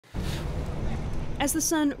As the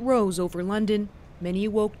sun rose over London, many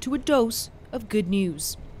awoke to a dose of good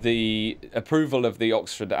news. The approval of the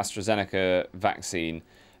Oxford-AstraZeneca vaccine,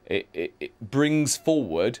 it brings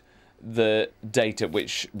forward the date at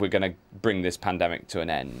which we're going to bring this pandemic to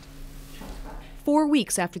an end. 4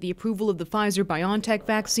 weeks after the approval of the Pfizer-BioNTech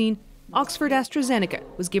vaccine, Oxford-AstraZeneca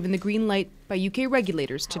was given the green light by UK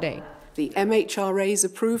regulators today. The MHRA's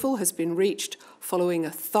approval has been reached following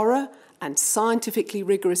a thorough and scientifically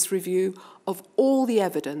rigorous review of all the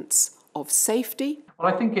evidence of safety.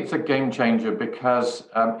 Well, I think it's a game changer because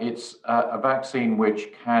it's a vaccine which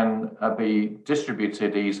can be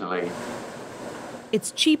distributed easily.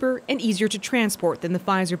 It's cheaper and easier to transport than the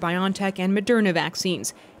Pfizer-BioNTech and Moderna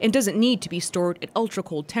vaccines and doesn't need to be stored at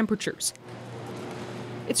ultra-cold temperatures.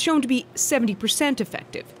 It's shown to be 70%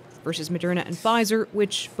 effective versus Moderna and Pfizer,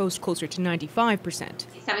 which boast closer to 95%.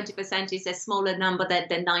 70% is a smaller number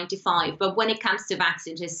than 95, but when it comes to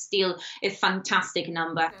vaccines, it's still a fantastic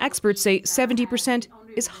number. Experts say 70%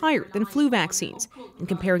 is higher than flu vaccines, and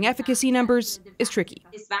comparing efficacy numbers is tricky.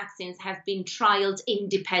 These vaccines have been trialed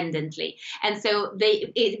independently, and so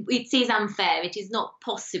it is unfair. It is not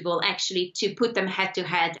possible, actually, to put them head to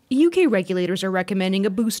head. UK regulators are recommending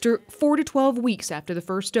a booster 4 to 12 weeks after the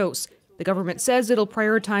first dose. The government says it'll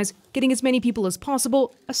prioritize getting as many people as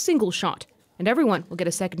possible a single shot, and everyone will get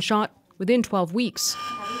a second shot within 12 weeks.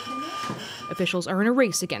 Officials are in a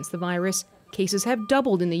race against the virus. Cases have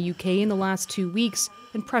doubled in the UK in the last 2 weeks,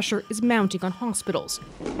 and pressure is mounting on hospitals.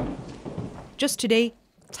 Just today,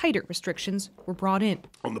 tighter restrictions were brought in.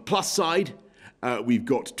 On the plus side, we've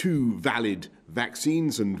got 2 valid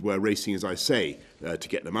vaccines, and we're racing, as I say, to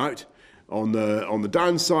get them out. On the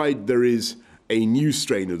downside, there is a new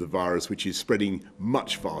strain of the virus which is spreading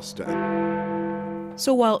much faster.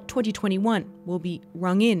 So while 2021 will be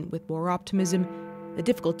rung in with more optimism, the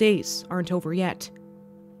difficult days aren't over yet.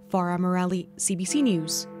 Farah Morali, CBC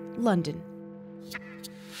News, London.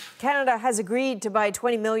 Canada has agreed to buy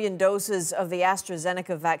 20 million doses of the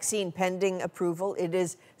AstraZeneca vaccine pending approval. It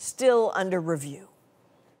is still under review.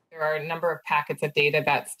 There are a number of packets of data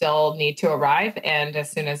that still need to arrive, and as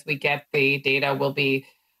soon as we get the data, we'll be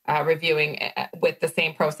reviewing with the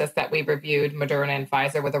same process that we reviewed Moderna and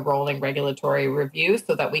Pfizer, with a rolling regulatory review,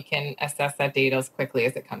 so that we can assess that data as quickly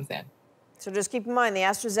as it comes in. So just keep in mind, the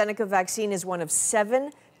AstraZeneca vaccine is one of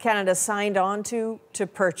 7 Canada signed on to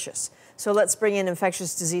purchase. So let's bring in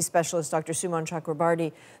infectious disease specialist Dr. Suman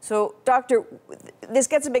Chakrabarti. So, doctor, this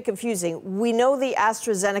gets a bit confusing. We know the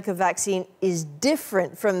AstraZeneca vaccine is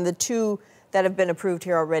different from the 2 that have been approved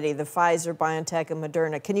here already, the Pfizer, BioNTech, and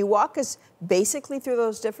Moderna. Can you walk us basically through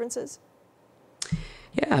those differences?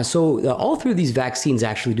 Yeah, so all 3 of these vaccines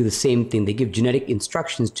actually do the same thing. They give genetic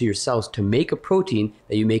instructions to your cells to make a protein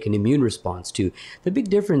that you make an immune response to. The big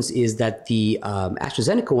difference is that the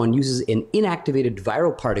AstraZeneca one uses an inactivated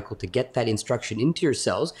viral particle to get that instruction into your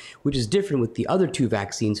cells, which is different with the other 2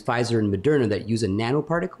 vaccines, Pfizer and Moderna, that use a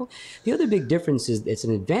nanoparticle. The other big difference is it's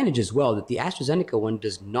an advantage as well that the AstraZeneca one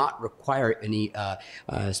does not require any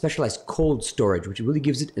specialized cold storage, which really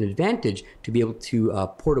gives it an advantage to be able to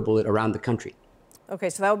portable it around the country. Okay,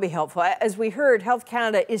 so that would be helpful. As we heard, Health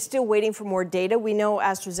Canada is still waiting for more data. We know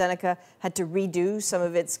AstraZeneca had to redo some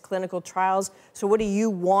of its clinical trials. So what do you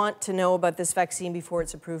want to know about this vaccine before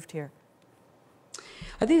it's approved here?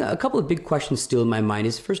 I think a couple of big questions still in my mind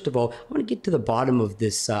is, first of all, I want to get to the bottom of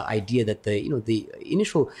this idea that the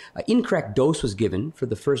initial incorrect dose was given for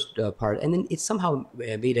the first part, and then it somehow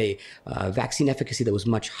made a vaccine efficacy that was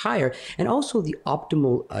much higher, and also the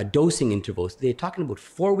optimal dosing intervals. They're talking about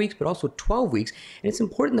 4 weeks, but also 12 weeks, and it's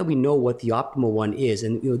important that we know what the optimal one is.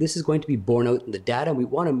 And this is going to be borne out in the data, and we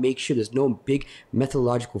want to make sure there's no big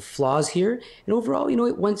methodological flaws here. And overall,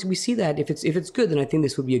 once we see that, if it's good, then I think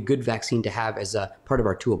this would be a good vaccine to have as a part of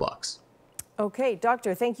our toolbox. Okay,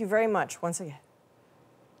 doctor, thank you very much once again.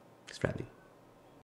 Thanks for having me.